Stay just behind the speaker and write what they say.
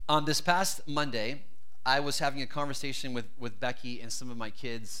This past Monday, I was having a conversation with Becky and some of my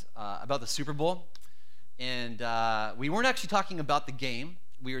kids about the Super Bowl. And we weren't actually talking about the game.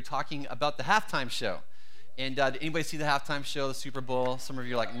 We were talking about the halftime show. And did anybody see the halftime show, the Super Bowl? Some of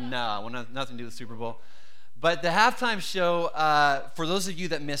you are like, nah, I want nothing to do with the Super Bowl. But the halftime show, for those of you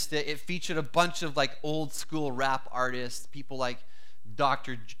that missed it, it featured a bunch of like old school rap artists, people like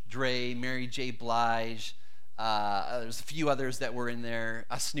Dr. Dre, Mary J. Blige. There's a few others that were in there,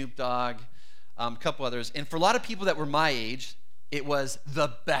 Snoop Dogg, a couple others. And for a lot of people that were my age, it was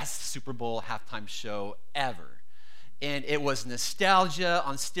the best Super Bowl halftime show ever. And it was nostalgia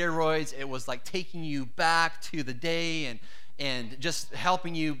on steroids. It was like taking you back to the day and just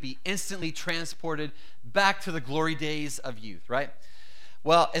helping you be instantly transported back to the glory days of youth, right?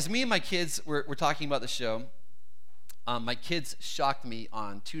 Well, as me and my kids were talking about the show, my kids shocked me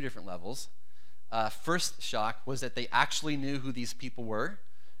on two different levels. First shock was that they actually knew who these people were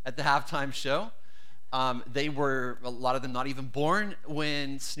at the halftime show. They were, a lot of them, not even born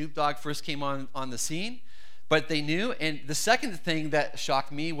when Snoop Dogg first came on the scene, but they knew. And the second thing that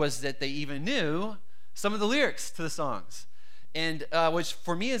shocked me was that they even knew some of the lyrics to the songs, and which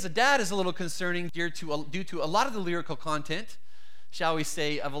for me as a dad is a little concerning due to a lot of the lyrical content, shall we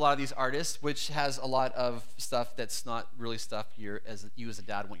say, of a lot of these artists, which has a lot of stuff that's not really stuff you as a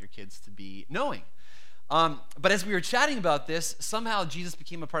dad want your kids to be knowing. But as we were chatting about this, somehow Jesus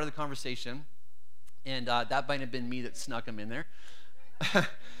became a part of the conversation, and that might have been me that snuck him in there.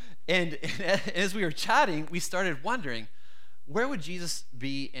 and as we were chatting, we started wondering, where would Jesus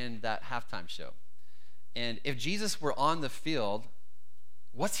be in that halftime show? And if Jesus were on the field,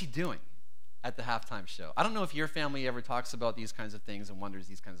 what's he doing at the halftime show? I don't know if your family ever talks about these kinds of things and wonders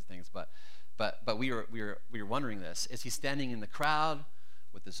these kinds of things, but we were wondering this. Is he standing in the crowd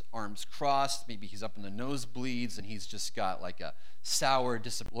with his arms crossed? Maybe he's up in the nosebleeds and he's just got like a sour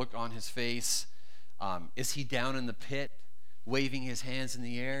look on his face. Is he down in the pit, waving his hands in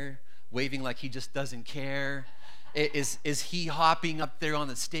the air, waving like he just doesn't care? Is he hopping up there on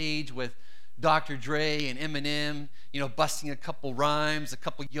the stage with Dr. Dre and Eminem, busting a couple rhymes, a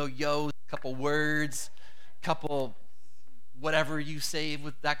couple yo-yos, a couple words, a couple whatever you say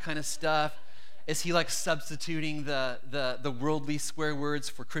with that kind of stuff? Is he like substituting the worldly swear words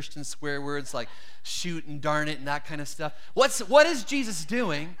for Christian swear words like shoot and darn it and that kind of stuff? What is Jesus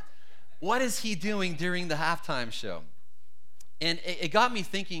doing? What is he doing during the halftime show? And it got me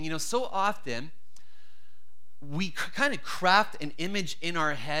thinking, so often we kind of craft an image in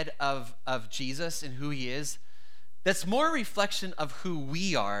our head of Jesus and who he is that's more a reflection of who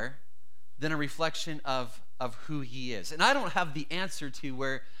we are than a reflection of who he is. And I don't have the answer to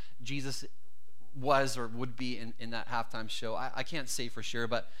where Jesus was or would be in that halftime show. I can't say for sure,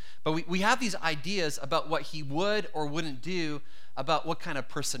 but we have these ideas about what he would or wouldn't do, about what kind of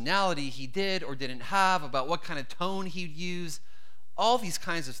personality he did or didn't have, about what kind of tone he'd use, all these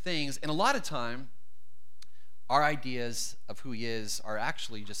kinds of things. And a lot of time, our ideas of who he is are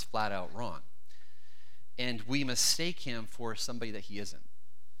actually just flat out wrong. And we mistake him for somebody that he isn't.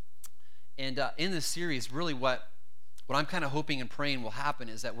 And in this series, really what I'm kind of hoping and praying will happen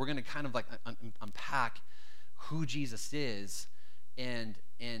is that we're going to kind of like unpack who Jesus is and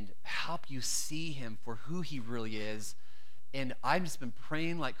help you see him for who he really is. And I've just been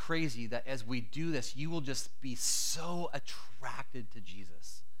praying like crazy that as we do this, you will just be so attracted to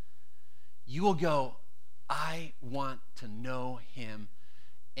Jesus. You will go, I want to know him,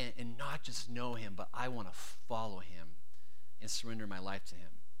 and not just know him, but I want to follow him and surrender my life to him.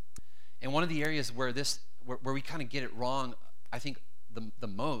 And one of the areas where we kind of get it wrong, I think the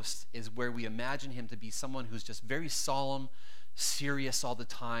most, is where we imagine him to be someone who's just very solemn, serious all the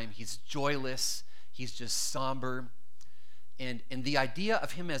time. He's joyless. He's just somber. And the idea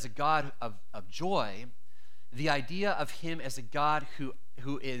of him as a God of joy, the idea of him as a God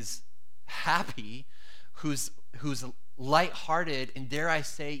who is happy, who's lighthearted, and dare I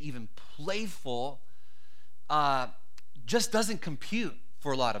say even playful, just doesn't compute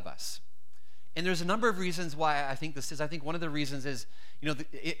for a lot of us. And there's a number of reasons why I think this is. I think one of the reasons is,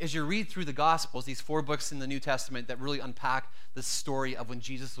 as you read through the Gospels, these 4 books in the New Testament that really unpack the story of when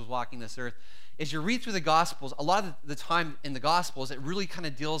Jesus was walking this earth, as you read through the Gospels, a lot of the time in the Gospels, it really kind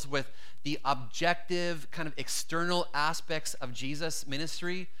of deals with the objective, kind of external aspects of Jesus'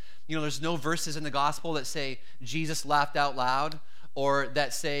 ministry. There's no verses in the Gospel that say Jesus laughed out loud, or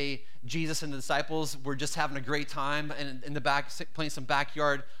that say Jesus and the disciples were just having a great time and in the back playing some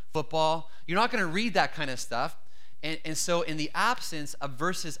backyard football. You're not going to read that kind of stuff. And so in the absence of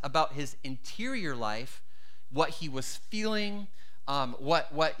verses about his interior life, what he was feeling,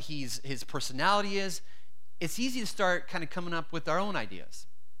 what his personality is, it's easy to start kind of coming up with our own ideas.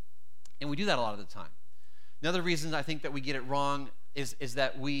 And we do that a lot of the time. Another reason I think that we get it wrong is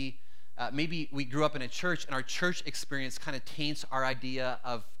that maybe we grew up in a church, and our church experience kind of taints our idea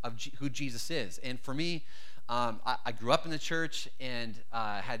of who Jesus is. And for me, I grew up in the church and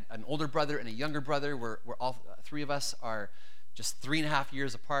had an older brother and a younger brother. We're all three of us are just 3.5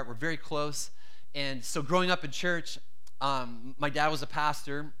 years apart. We're very close. And so growing up in church, my dad was a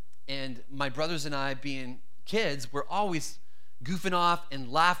pastor, and my brothers and I, being kids, were always goofing off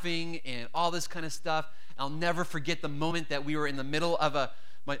and laughing and all this kind of stuff. I'll never forget the moment that we were in the middle of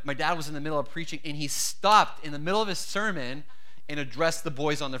my dad was in the middle of preaching, and he stopped in the middle of his sermon and addressed the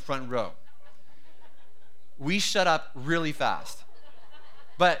boys on the front row. We shut up really fast.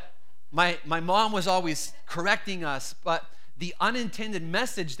 But my mom was always correcting us, but the unintended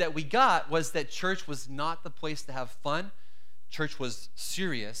message that we got was that church was not the place to have fun. Church was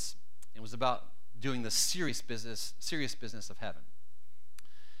serious. It was about doing the serious business of heaven.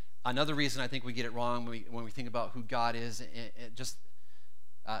 Another reason I think we get it wrong when we think about who God is,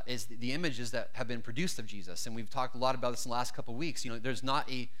 is the images that have been produced of Jesus. And we've talked a lot about this in the last couple of weeks. There's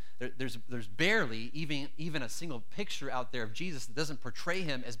barely even a single picture out there of Jesus that doesn't portray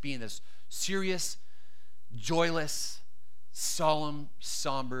him as being this serious, joyless, solemn,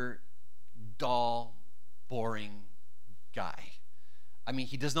 somber, dull, boring guy. I mean,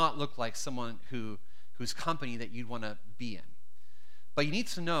 he does not look like someone whose company that you'd want to be in. But you need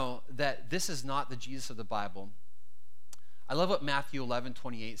to know that this is not the Jesus of the Bible. I love what Matthew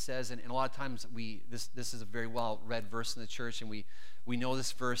 11:28 says, and a lot of times this is a very well-read verse in the church, and we know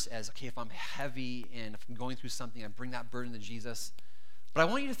this verse as, okay, if I'm heavy and if I'm going through something, I bring that burden to Jesus. But I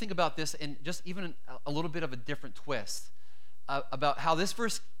want you to think about this and just even a little bit of a different twist about how this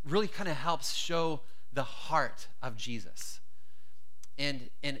verse really kind of helps show the heart of Jesus. And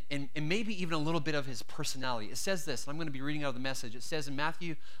maybe even a little bit of his personality. It says this, and I'm going to be reading out of the Message. It says in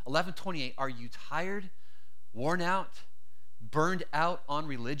Matthew 11:28, "Are you tired, worn out, burned out on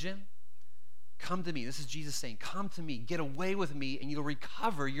religion? Come to me." This is Jesus saying, "Come to me, get away with me, and you'll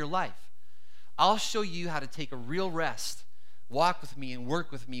recover your life. I'll show you how to take a real rest. Walk with me and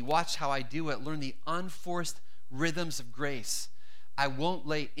work with me. Watch how I do it. Learn the unforced rhythms of grace. I won't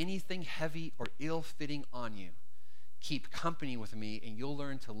lay anything heavy or ill-fitting on you. Keep company with me, and you'll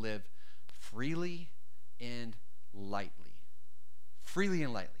learn to live freely and lightly." Freely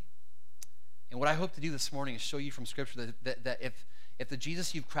and lightly. And what I hope to do this morning is show you from Scripture that if the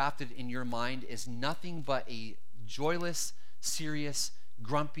Jesus you've crafted in your mind is nothing but a joyless, serious,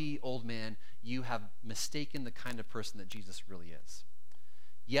 grumpy old man, you have mistaken the kind of person that Jesus really is.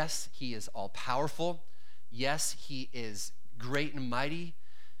 Yes, he is all-powerful. Yes, he is great and mighty.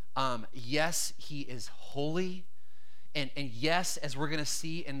 Yes, he is holy. And yes, as we're going to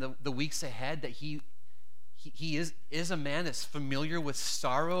see in the weeks ahead, that he is a man that's familiar with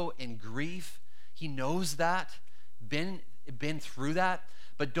sorrow and grief. He knows that, been through that,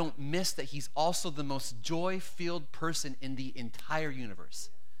 but don't miss that he's also the most joy-filled person in the entire universe.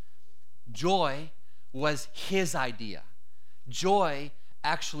 Joy was his idea. Joy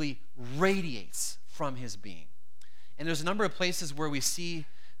actually radiates from his being. And there's a number of places where we see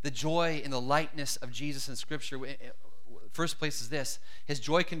the joy and the lightness of Jesus in Scripture. First place is this: his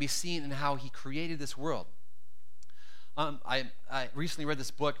joy can be seen in how he created this world. I recently read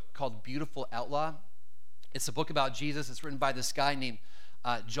this book called Beautiful Outlaw. It's a book about Jesus. It's written by this guy named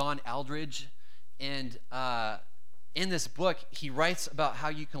John Eldredge. And in this book, he writes about how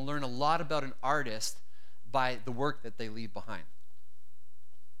you can learn a lot about an artist by the work that they leave behind.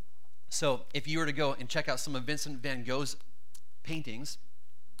 So if you were to go and check out some of Vincent van Gogh's paintings,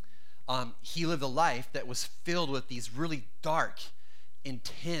 he lived a life that was filled with these really dark,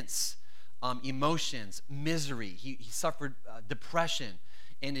 intense emotions, misery. He suffered depression,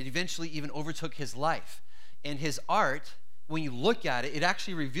 and it eventually even overtook his life. And his art, when you look at it, it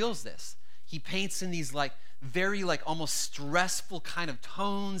actually reveals this. He paints in these very almost stressful kind of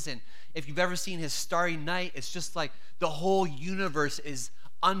tones, and if you've ever seen his Starry Night, it's just like the whole universe is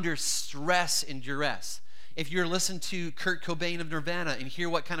under stress and duress. If you're listening to Kurt Cobain of Nirvana and hear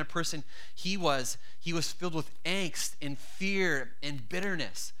what kind of person he was filled with angst and fear and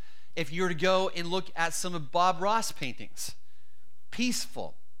bitterness. If you were to go and look at some of Bob Ross paintings,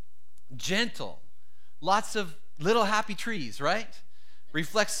 peaceful, gentle, lots of little happy trees, right?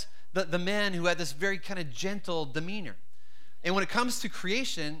 Reflects the man who had this very kind of gentle demeanor. And when it comes to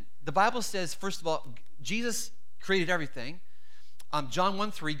creation, the Bible says, first of all, Jesus created everything. John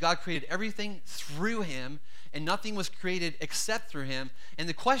 1:3, God created everything through him, and nothing was created except through him. And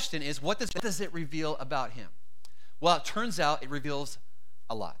the question is, what does it reveal about him? Well, it turns out it reveals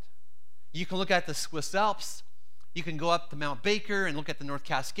a lot. You can look at the Swiss Alps, You can go up to Mount Baker and look at the North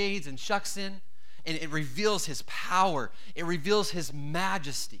Cascades and Shuckson, and it reveals his power. It reveals his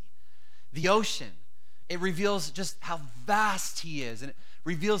majesty. The ocean, it reveals just how vast he is, and it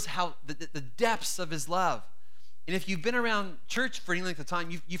reveals how the depths of his love. And if you've been around church for any length of time,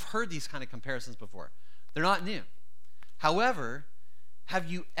 you've heard these kind of comparisons before. They're not new. However,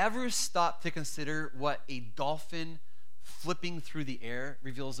 have you ever stopped to consider what a dolphin flipping through the air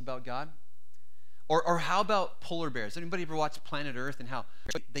reveals about God? Or how about polar bears? Anybody ever watch Planet Earth and how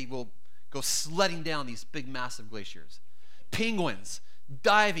they will go sledding down these big, massive glaciers? Penguins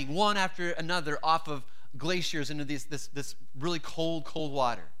diving one after another off of glaciers into this really cold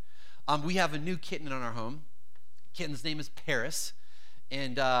water. We have a new kitten in our home. Kitten's name is Paris.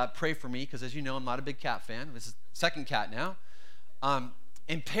 And pray for me, because as you know, I'm not a big cat fan. This is the second cat now.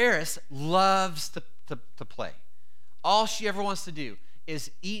 And Paris loves to play. All she ever wants to do is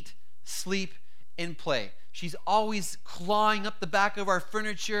eat, sleep, and play. She's always clawing up the back of our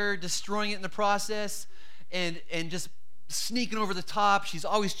furniture, destroying it in the process, and just sneaking over the top. She's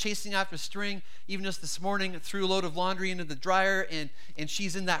always chasing after string. Even just this morning, threw a load of laundry into the dryer, and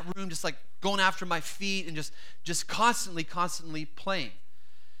she's in that room just like going after my feet and just constantly playing.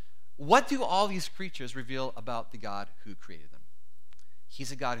 What do all these creatures reveal about the God who created them?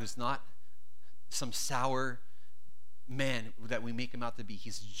 He's a God who's not some sour man that we make him out to be.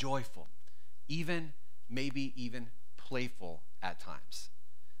 He's joyful, maybe even playful at times.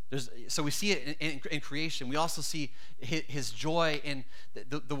 So we see it in creation. We also see his joy in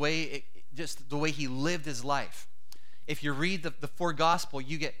the way he lived his life. If you read the four Gospels,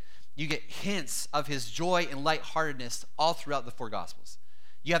 you get hints of his joy and lightheartedness all throughout the four Gospels.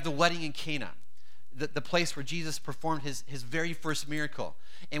 You have the wedding in Cana, the place where Jesus performed his very first miracle.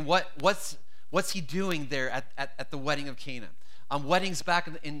 And what's he doing there at the wedding of Cana? Weddings back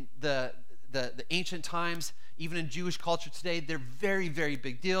in the ancient times, even in Jewish culture today, they're very, very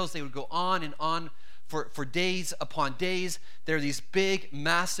big deals. They would go on and on for days upon days. There are these big,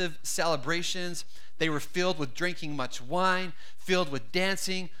 massive celebrations. They were filled with drinking much wine, filled with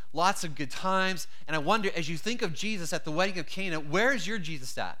dancing, lots of good times. And I wonder, as you think of Jesus at the wedding of Cana, where is your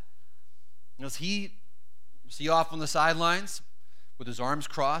Jesus at? Was he off on the sidelines with his arms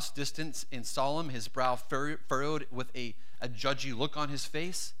crossed, distant and solemn, his brow furrowed with a judgy look on his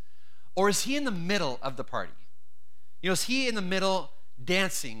face? Or is he in the middle of the party? Is he in the middle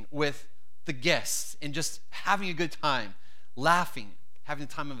dancing with the guests and just having a good time, laughing, having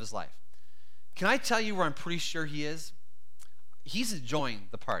the time of his life? Can I tell you where I'm pretty sure he is? He's enjoying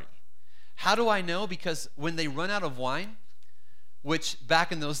the party. How do I know? Because when they run out of wine, which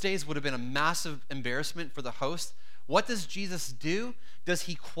back in those days would have been a massive embarrassment for the host, what does Jesus do? Does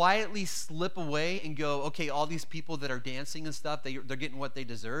he quietly slip away and go, okay, all these people that are dancing and stuff, they're getting what they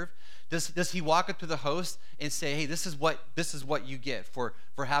deserve? Does he walk up to the host and say, hey, this is what you get for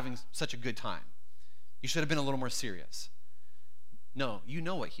having such a good time? You should have been a little more serious. No, you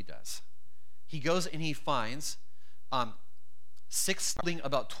know what he does. He goes and he finds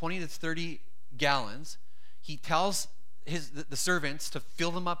about 20 to 30 gallons. He tells the servants to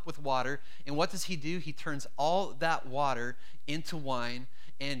fill them up with water. And what does he do? He turns all that water into wine.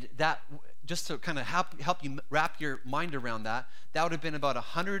 And that, just to kind of help you wrap your mind around that would have been about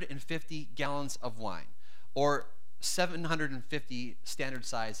 150 gallons of wine, or 750 standard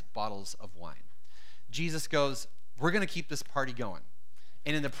size bottles of wine. Jesus goes, we're going to keep this party going.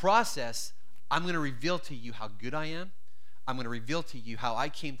 And in the process, I'm going to reveal to you how good I am. I'm going to reveal to you how I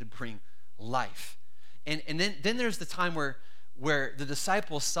came to bring life. And then there's the time where the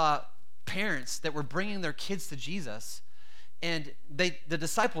disciples saw parents that were bringing their kids to Jesus, and the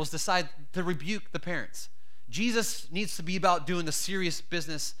disciples decide to rebuke the parents. Jesus needs to be about doing the serious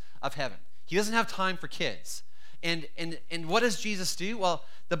business of heaven. He doesn't have time for kids. And what does Jesus do? Well,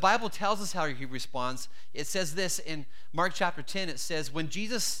 the Bible tells us how he responds. It says this in Mark chapter 10. It says, when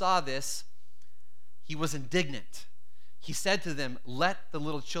Jesus saw this, he was indignant. He said to them, let the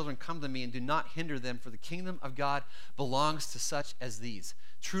little children come to me and do not hinder them, for the kingdom of God belongs to such as these.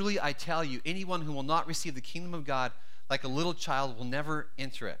 Truly, I tell you, anyone who will not receive the kingdom of God like a little child will never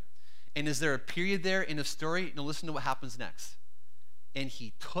enter it. And is there a period there in the story? Now listen to what happens next. And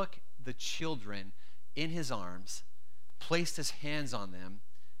he took the children in his arms, placed his hands on them,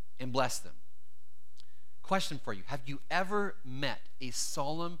 and blessed them. Question for you. Have you ever met a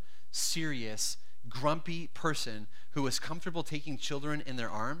solemn, serious, grumpy person who is comfortable taking children in their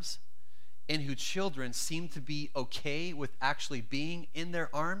arms, and who children seem to be okay with actually being in their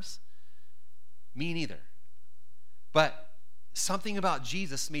arms? Me neither. But something about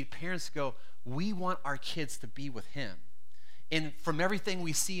Jesus made parents go, we want our kids to be with him. And from everything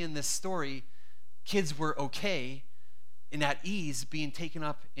we see in this story, kids were okay and at ease being taken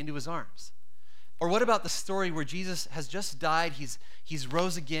up into his arms? Or what about the story where Jesus has just died, he's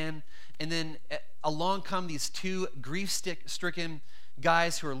rose again, and then along come these two grief-stricken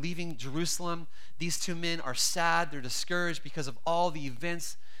guys who are leaving Jerusalem. These two men are sad, they're discouraged because of all the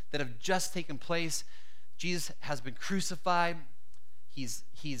events that have just taken place. Jesus has been crucified. He's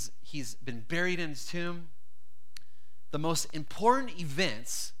been buried in his tomb. The most important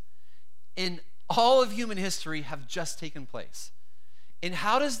events in all of human history have just taken place. And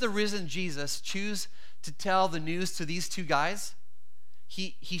how does the risen Jesus choose to tell the news to these two guys?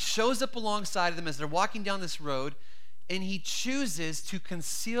 He shows up alongside of them as they're walking down this road, and he chooses to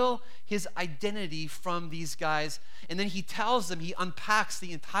conceal his identity from these guys. And then he tells them, he unpacks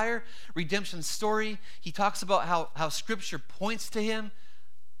the entire redemption story. He talks about how Scripture points to him.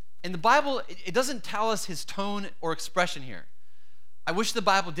 And the Bible, it doesn't tell us his tone or expression here. I wish the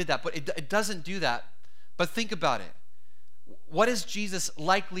Bible did that, but it doesn't do that. But think about it. What is Jesus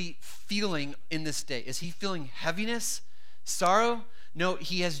likely feeling in this day? Is he feeling heaviness, sorrow? No,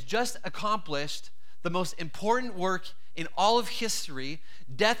 he has just accomplished the most important work in all of history.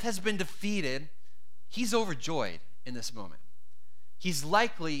 Death has been defeated. He's overjoyed in this moment. He's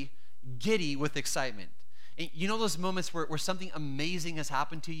likely giddy with excitement. And you know those moments where something amazing has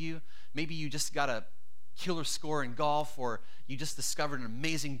happened to you? Maybe you just got a killer score in golf, or you just discovered an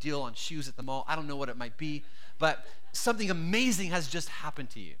amazing deal on shoes at the mall. I don't know what it might be, but something amazing has just happened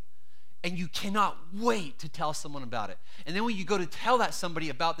to you. And you cannot wait to tell someone about it. And then when you go to tell that somebody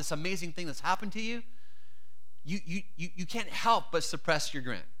about this amazing thing that's happened to you, you can't help but suppress your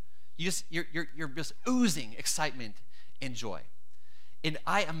grin. You're just oozing excitement and joy. And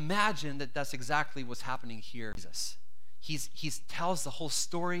I imagine that that's exactly what's happening here. Jesus, he tells the whole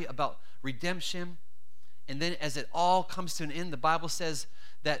story about redemption, and then as it all comes to an end, the Bible says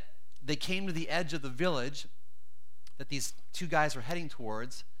that they came to the edge of the village that these two guys were heading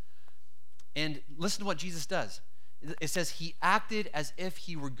towards. And listen to what Jesus does. It says he acted as if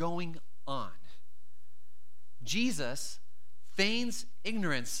he were going on. Jesus feigns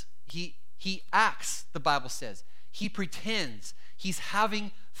ignorance. He acts, the Bible says. He pretends. He's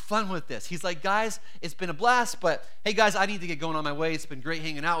having fun with this. He's like, guys, it's been a blast, but hey, guys, I need to get going on my way. It's been great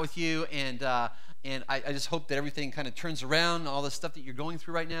hanging out with you, and I just hope that everything kind of turns around, all the stuff that you're going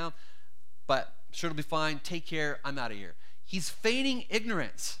through right now, but I'm sure it'll be fine. Take care. I'm out of here. He's feigning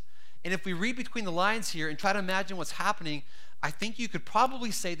ignorance. And if we read between the lines here and try to imagine what's happening, I think you could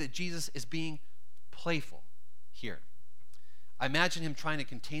probably say that Jesus is being playful here. I imagine him trying to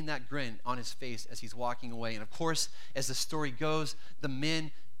contain that grin on his face as he's walking away. And of course, as the story goes, the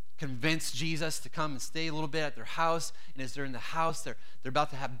men convince Jesus to come and stay a little bit at their house. And as they're in the house, they're about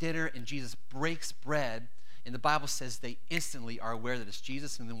to have dinner, and Jesus breaks bread. And the Bible says they instantly are aware that it's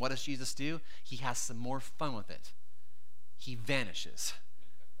Jesus. And then what does Jesus do? He has some more fun with it. He vanishes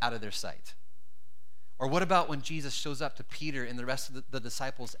out of their sight. Or what about when Jesus shows up to Peter and the rest of the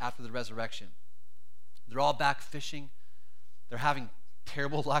disciples after the resurrection? They're all back fishing. They're having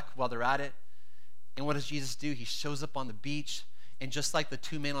terrible luck while they're at it. And what does Jesus do? He shows up on the beach, and just like the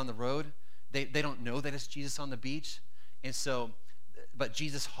two men on the road, they don't know that it's Jesus on the beach. And so, but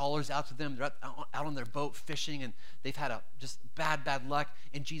Jesus hollers out to them. They're out on their boat fishing, and they've had just bad luck.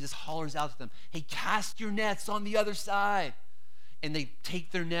 And Jesus hollers out to them, hey, cast your nets on the other side. And they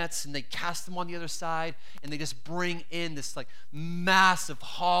take their nets and they cast them on the other side, and they just bring in this like massive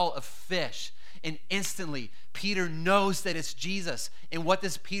haul of fish. And instantly, Peter knows that it's Jesus. And what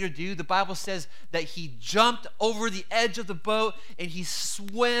does Peter do? The Bible says that he jumped over the edge of the boat and he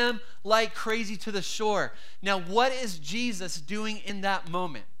swam like crazy to the shore. Now, what is Jesus doing in that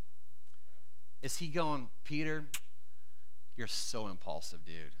moment? Is he going, Peter, you're so impulsive,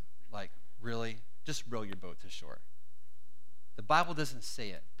 dude. Like, really? Just row your boat to shore. The Bible doesn't say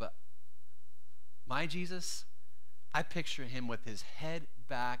it, but my Jesus, I picture him with his head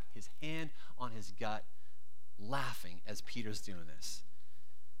back, his hand on his gut, laughing as Peter's doing this.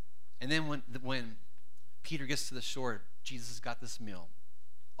 And then when Peter gets to the shore, Jesus has got this meal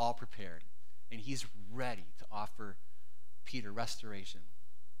all prepared, and he's ready to offer Peter restoration.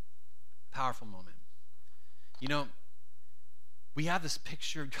 Powerful moment. You know, we have this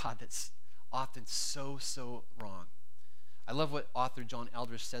picture of God that's often so wrong. I love what author John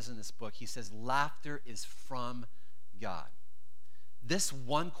Eldredge says in this book. He says, laughter is from God. This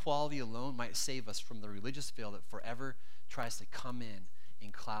one quality alone might save us from the religious veil that forever tries to come in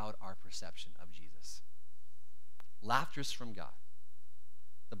and cloud our perception of Jesus. Laughter is from God.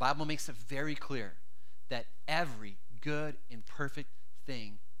 The Bible makes it very clear that every good and perfect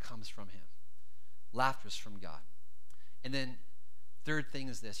thing comes from him. Laughter is from God. And then third thing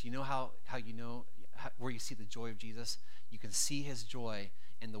is this. You know how you know where you see the joy of Jesus? You can see his joy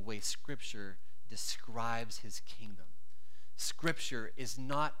in the way Scripture describes his kingdom. Scripture is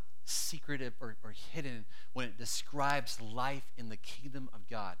not secretive or hidden when it describes life in the kingdom of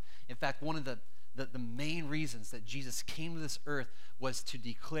God. In fact, one of the main reasons that Jesus came to this earth was to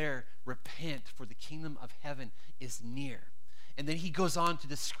declare, repent, for the kingdom of heaven is near. And then he goes on to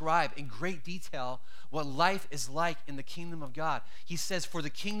describe in great detail what life is like in the kingdom of God. He says, for the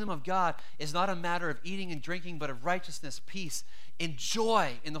kingdom of God is not a matter of eating and drinking, but of righteousness, peace, and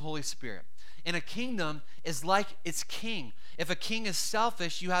joy in the Holy Spirit. And a kingdom is like its king. If a king is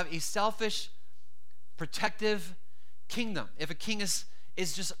selfish, you have a selfish, protective kingdom. If a king is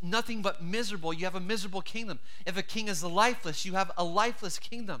just nothing but miserable, you have a miserable kingdom. If a king is lifeless, you have a lifeless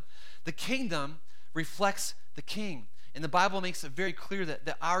kingdom. The kingdom reflects the king. And the Bible makes it very clear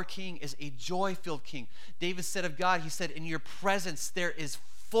that our king is a joy-filled king. David said of God, he said, in your presence there is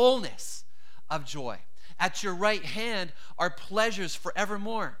fullness of joy. At your right hand are pleasures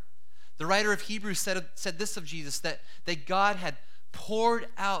forevermore. The writer of Hebrews said this of Jesus, that God had poured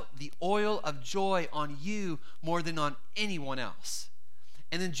out the oil of joy on you more than on anyone else.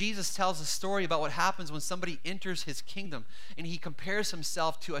 And then Jesus tells a story about what happens when somebody enters his kingdom, and he compares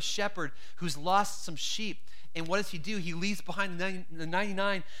himself to a shepherd who's lost some sheep. And what does he do? He leaves behind the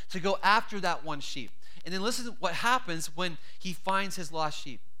 99 to go after that one sheep. And then listen to what happens when he finds his lost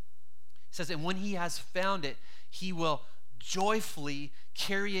sheep. He says, and when he has found it, he will joyfully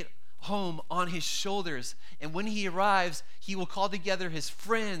carry it home on his shoulders. And when he arrives, he will call together his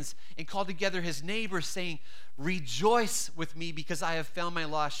friends and call together his neighbors, saying, rejoice with me because I have found my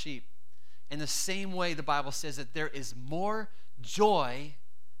lost sheep. In the same way, the Bible says that there is more joy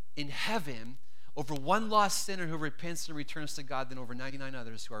in heaven over one lost sinner who repents and returns to God than over 99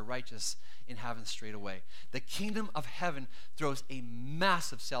 others who are righteous in heaven straight away. The kingdom of heaven throws a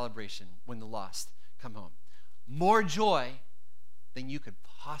massive celebration when the lost come home. More joy than you could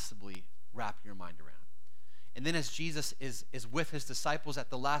possibly wrap your mind around. And then as Jesus is with his disciples at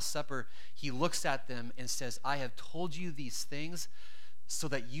the Last Supper, he looks at them and says, I have told you these things so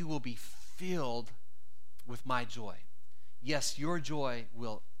that you will be filled with my joy. Yes, your joy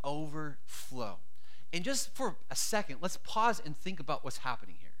will overflow. And just for a second, let's pause and think about what's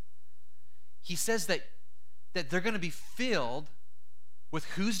happening here. He says that they're going to be filled with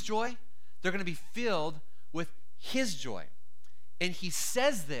whose joy? They're going to be filled with his joy. And he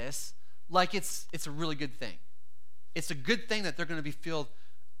says this like it's a really good thing. It's a good thing that they're going to be filled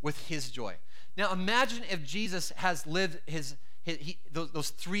with his joy. Now imagine if Jesus has lived those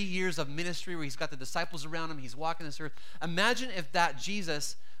 3 years of ministry where he's got the disciples around him, he's walking this earth. Imagine if that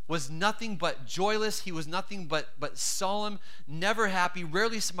Jesus was nothing but joyless, he was nothing but solemn, never happy,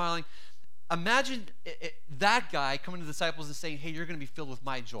 rarely smiling. Imagine that guy coming to the disciples and saying, hey, you're going to be filled with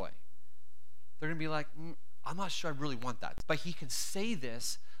my joy. They're going to be like, I'm not sure I really want that. But he can say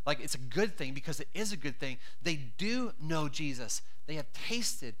this like it's a good thing because it is a good thing. They do know Jesus. They have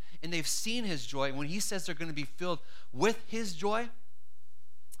tasted and they've seen his joy. When he says they're going to be filled with his joy,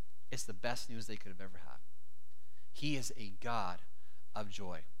 it's the best news they could have ever had. He is a God of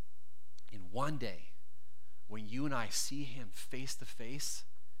joy. And one day, when you and I see him face to face,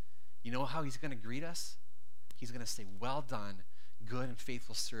 you know how he's going to greet us? He's going to say, well done, good and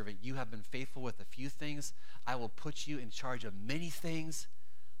faithful servant. You have been faithful with a few things. I will put you in charge of many things.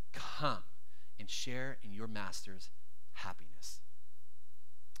 Come and share in your master's happiness.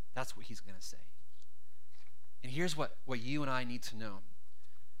 That's what he's going to say. And here's what you and I need to know.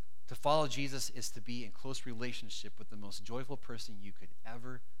 To follow Jesus is to be in close relationship with the most joyful person you could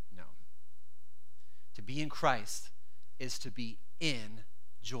ever know. To be in Christ is to be in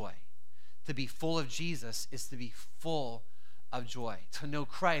joy. To be full of Jesus is to be full of joy. To know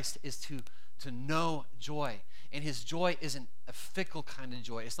Christ is to know joy. And his joy isn't a fickle kind of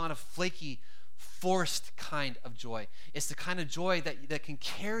joy. It's not a flaky, forced kind of joy. It's the kind of joy that can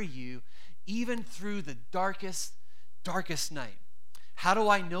carry you even through the darkest night. How do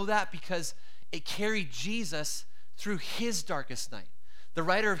I know that? Because it carried Jesus through his darkest night. The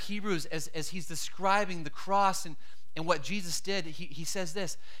writer of Hebrews, as he's describing the cross and what Jesus did, he says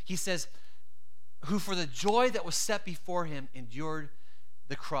this. He says, who for the joy that was set before him endured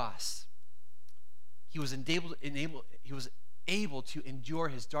the cross. He was able to endure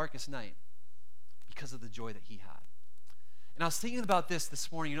his darkest night because of the joy that he had. And I was thinking about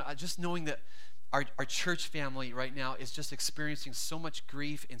this morning, just knowing that our church family right now is just experiencing so much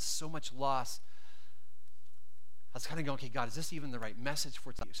grief and so much loss. I was kind of going, okay, God, is this even the right message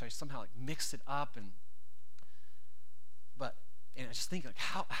for today? So I somehow mixed it up, and I just think,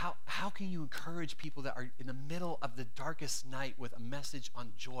 how can you encourage people that are in the middle of the darkest night with a message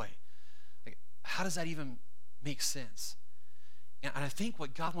on joy? how does that even make sense? And I think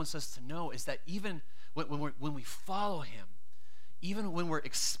what God wants us to know is that even when we follow him, even when we're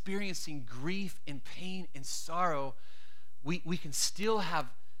experiencing grief and pain and sorrow, we can still have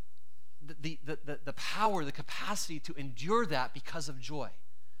the power, the capacity to endure that because of joy.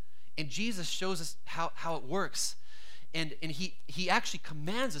 And Jesus shows us how it works. And he actually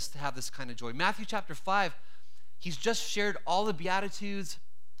commands us to have this kind of joy. Matthew chapter 5, he's just shared all the Beatitudes.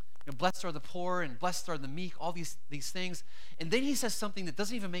 Blessed are the poor and blessed are the meek, all these things. And then he says something that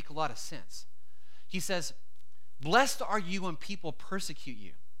doesn't even make a lot of sense. He says, blessed are you when people persecute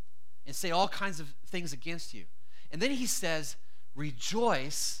you and say all kinds of things against you. And then he says,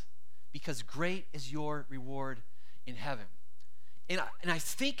 rejoice, because great is your reward in heaven. And I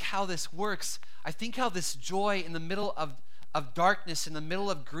think how this works, I think how this joy in the middle of darkness, in the middle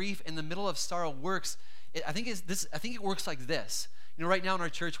of grief, in the middle of sorrow works, I think it works like this. Right now in our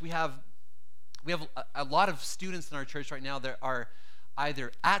church, we have a lot of students in our church right now that are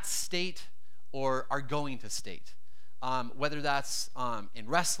either at state or are going to state. Whether that's in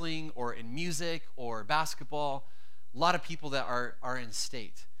wrestling or in music or basketball, a lot of people that are in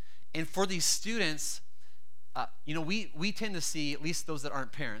state. And for these students, we tend to see, at least those that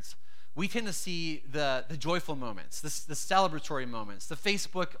aren't parents, we tend to see the joyful moments, the celebratory moments, the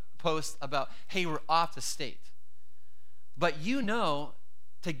Facebook post about, hey, we're off to state. But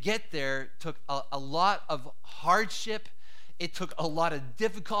to get there took a lot of hardship. It took a lot of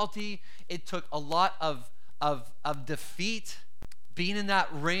difficulty. It took a lot of defeat, being in that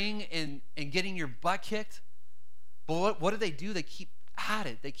ring and getting your butt kicked. But what do? They keep at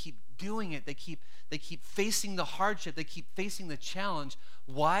it. They keep doing it. They keep facing the hardship. They keep facing the challenge.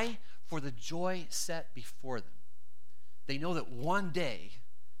 Why? For the joy set before them. They know that one day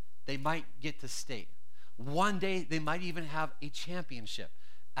they might get to state. One day they might even have a championship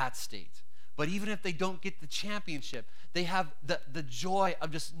at state. But even if they don't get the championship, they have the joy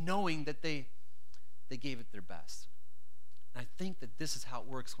of just knowing that they gave it their best. And I think that this is how it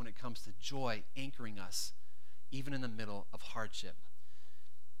works when it comes to joy anchoring us, even in the middle of hardship.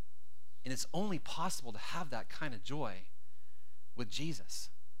 And it's only possible to have that kind of joy with Jesus.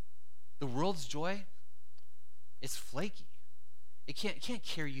 The world's joy is flaky. It can't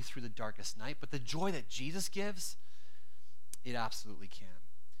carry you through the darkest night, but the joy that Jesus gives, it absolutely can.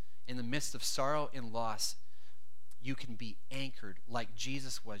 In the midst of sorrow and loss, you can be anchored like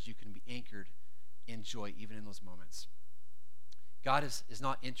Jesus was. You can be anchored in joy even in those moments. God is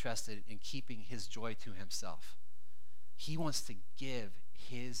not interested in keeping his joy to himself. He wants to give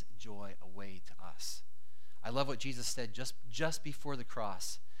his joy away to us. I love what Jesus said just before the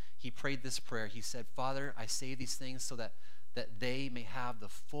cross. He prayed this prayer. He said, Father, I say these things so that they may have the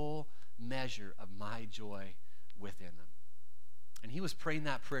full measure of my joy within them. And he was praying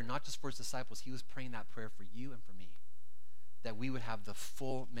that prayer not just for his disciples. He was praying that prayer for you and for me, that we would have the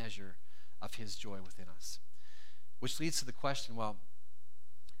full measure of his joy within us. Which leads to the question, well,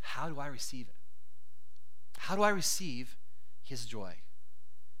 how do I receive it? How do I receive his joy?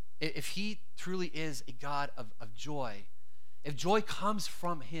 If he truly is a God of joy, if joy comes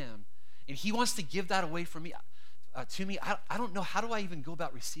from him, and he wants to give that away from me, to me, I don't know, how do I even go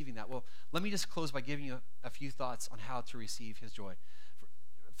about receiving that? Well, let me just close by giving you a few thoughts on how to receive his joy.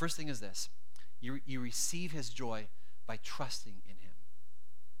 First thing is this. You receive his joy by trusting in him.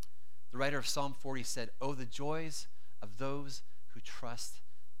 The writer of Psalm 40 said, oh, the joys of those who trust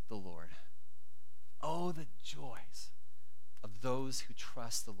the Lord. Oh, the joys of those who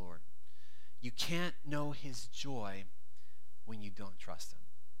trust the Lord. You can't know his joy when you don't trust him.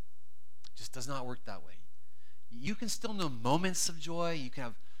 It just does not work that way. You can still know moments of joy. You can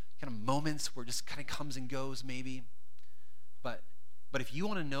have kind of moments where it just kind of comes and goes maybe. But if you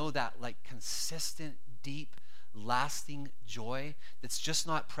want to know that like consistent, deep, lasting joy that's just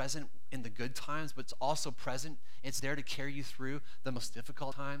not present in the good times, but it's also present, it's there to carry you through the most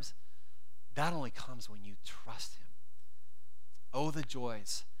difficult times, that only comes when you trust him. Oh, the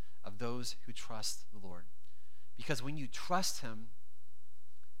joys of those who trust the Lord. Because when you trust him,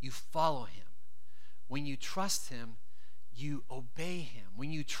 you follow him. When you trust him, you obey him.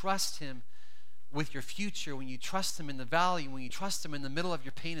 When you trust him with your future, when you trust him in the valley, when you trust him in the middle of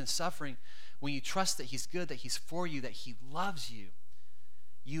your pain and suffering, when you trust that he's good, that he's for you, that he loves you,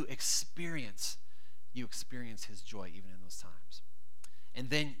 you experience his joy even in those times. And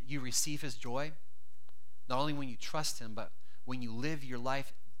then you receive his joy, not only when you trust him, but when you live your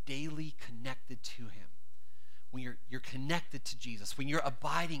life daily connected to him. When you're connected to Jesus, when you're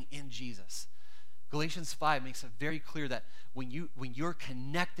abiding in Jesus. Galatians 5 makes it very clear that when you're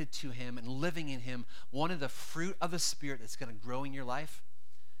connected to him and living in him, one of the fruit of the Spirit that's going to grow in your life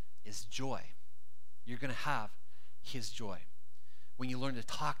is joy. you're going to have his joy. When you learn to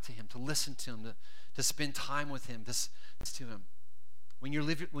talk to him, to listen to him, to spend time with him, to him. When you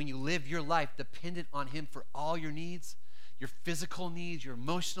live your life dependent on him for all your needs, your physical needs, your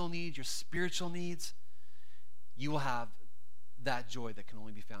emotional needs, your spiritual needs, you will have that joy that can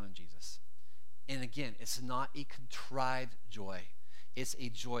only be found in Jesus. And again, it's not a contrived joy. It's a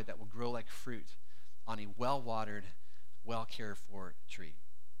joy that will grow like fruit on a well-watered, well-cared-for tree.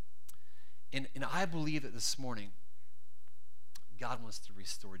 And I believe that this morning, God wants to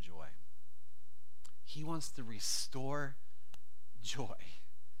restore joy. He wants to restore joy.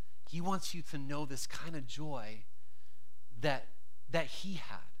 He wants you to know this kind of joy that he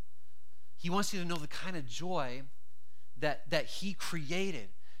had. He wants you to know the kind of joy that he created.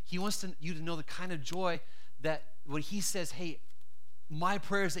 He wants you to know the kind of joy that when he says, hey, my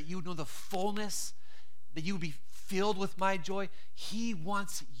prayer is that you would know the fullness, that you would be filled with my joy. He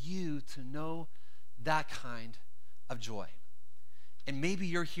wants you to know that kind of joy. And maybe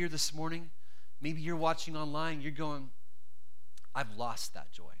you're here this morning, maybe you're watching online, you're going, I've lost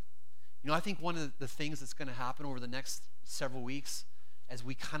that joy. You know, I think one of the things that's going to happen over the next several weeks as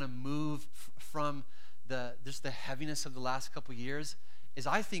we kind of move from just the heaviness of the last couple years is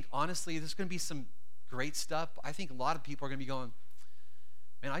I think, honestly, there's going to be some great stuff. I think a lot of people are going to be going,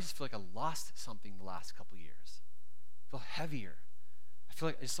 man, I just feel like I lost something the last couple years. I feel heavier. I feel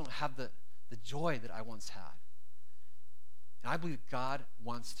like I just don't have the joy that I once had. And I believe God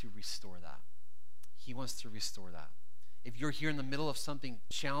wants to restore that. He wants to restore that. If you're here in the middle of something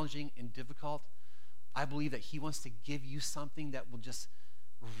challenging and difficult, I believe that he wants to give you something that will just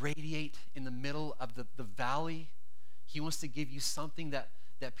radiate in the middle of the valley. He wants to give you something that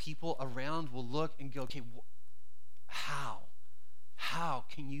people around will look and go, okay, how? How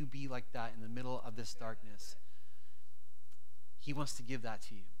can you be like that in the middle of this darkness? He wants to give that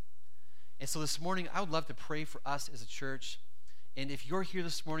to you. And so this morning, I would love to pray for us as a church. And if you're here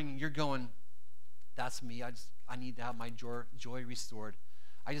this morning and you're going, that's me, I need to have my joy restored,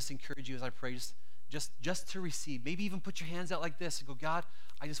 I just encourage you as I pray, just to receive. Maybe even put your hands out like this and go, God,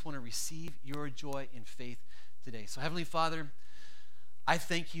 I just want to receive your joy in faith today. So Heavenly Father, I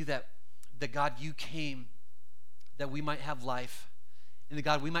thank you that God, you came that we might have life, and that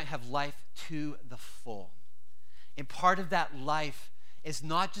God, we might have life to the full. And part of that life is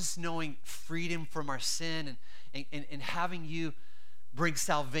not just knowing freedom from our sin and having you bring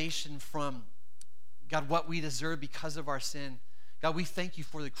salvation from, God, what we deserve because of our sin. God, we thank you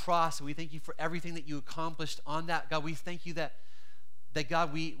for the cross, and we thank you for everything that you accomplished on that. God, we thank you that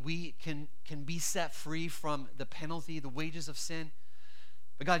God, we can be set free from the penalty, the wages of sin.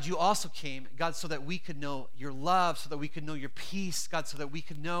 But God, you also came, God, so that we could know your love, so that we could know your peace, God, so that we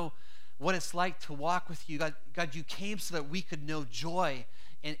could know what it's like to walk with you. God, you came so that we could know joy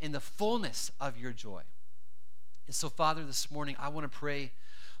and the fullness of your joy. And so, Father, this morning, I want to pray,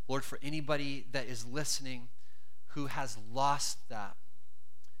 Lord, for anybody that is listening who has lost that.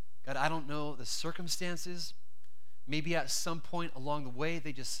 God, I don't know the circumstances. Maybe at some point along the way,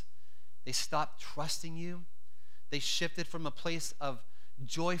 they stopped trusting you. They shifted from a place of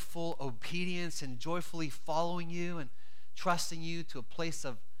joyful obedience and joyfully following you and trusting you to a place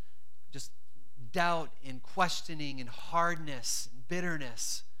of just doubt and questioning and hardness and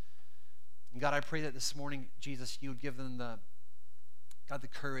bitterness. And God, I pray that this morning, Jesus, you would give them the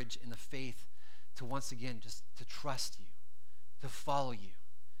courage and the faith to once again just to trust you, to follow you.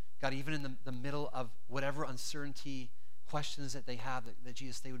 God, even in the middle of whatever uncertainty, questions that they have, that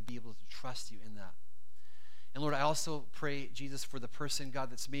Jesus, they would be able to trust you in that. And Lord, I also pray, Jesus, for the person,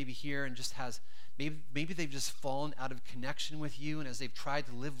 God, that's maybe here and just has, maybe they've just fallen out of connection with you, and as they've tried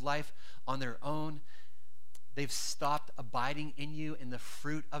to live life on their own, they've stopped abiding in you, and the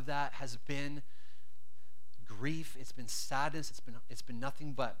fruit of that has been grief, it's been sadness, it's been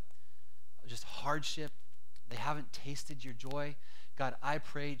nothing but just hardship. They haven't tasted your joy. God, I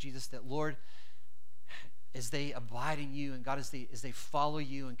pray, Jesus, that Lord, as they abide in you, and God, as they follow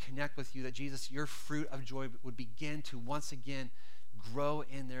you and connect with you, that Jesus, your fruit of joy would begin to once again grow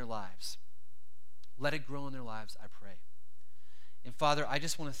in their lives. Let it grow in their lives, I pray. And Father, I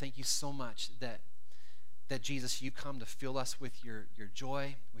just want to thank you so much that Jesus, you come to fill us with your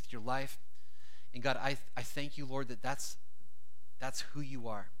joy, with your life. And God, I thank you, Lord, that's who you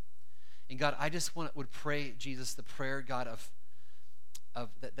are. And God, I just would pray, Jesus, the prayer, God, of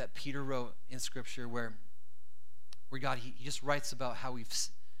that Peter wrote in Scripture, where God, he just writes about how we've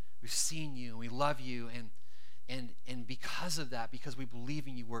seen you and we love you, and because of that, because we believe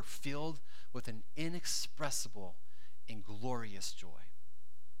in you, we're filled with an inexpressible and glorious joy.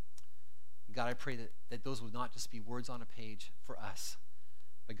 God, I pray that those would not just be words on a page for us,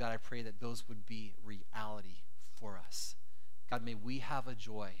 But God, I pray that those would be reality for us. God, may we have a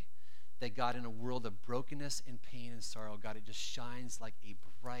joy that, God, in a world of brokenness and pain and sorrow, God, it just shines like a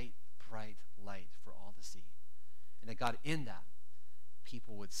bright, bright light for all to see. And that, God, in that,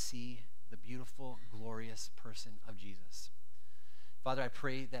 people would see the beautiful, glorious person of Jesus. Father, I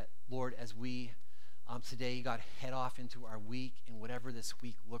pray that, Lord, as we today, God, head off into our week and whatever this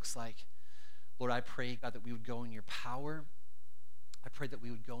week looks like, Lord, I pray, God, that we would go in your power. I pray that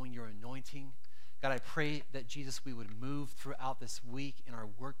we would go in your anointing. God, I pray that, Jesus, we would move throughout this week in our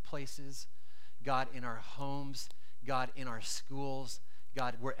workplaces, God, in our homes, God, in our schools,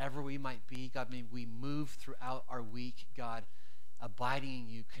 God, wherever we might be. God, may we move throughout our week, God, abiding in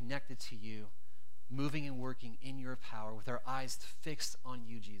you, connected to you, moving and working in your power with our eyes fixed on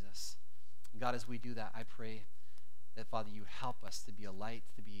you, Jesus. God, as we do that, I pray that, Father, you help us to be a light,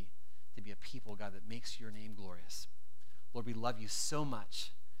 to be a people, God, that makes your name glorious. Lord, we love you so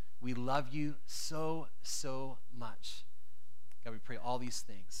much. We love you so, so much. God, we pray all these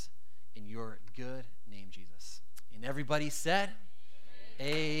things in your good name, Jesus. And everybody said,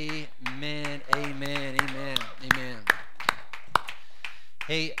 amen, amen, amen, amen.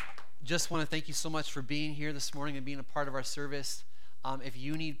 Hey, just want to thank you so much for being here this morning and being a part of our service. If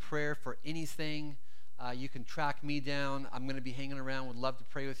you need prayer for anything, you can track me down. I'm going to be hanging around. Would love to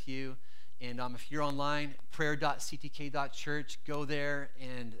pray with you. And if you're online, prayer.ctk.church, go there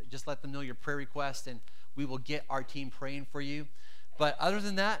and just let them know your prayer request, and we will get our team praying for you. But other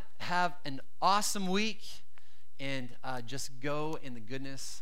than that, have an awesome week, and just go in the goodness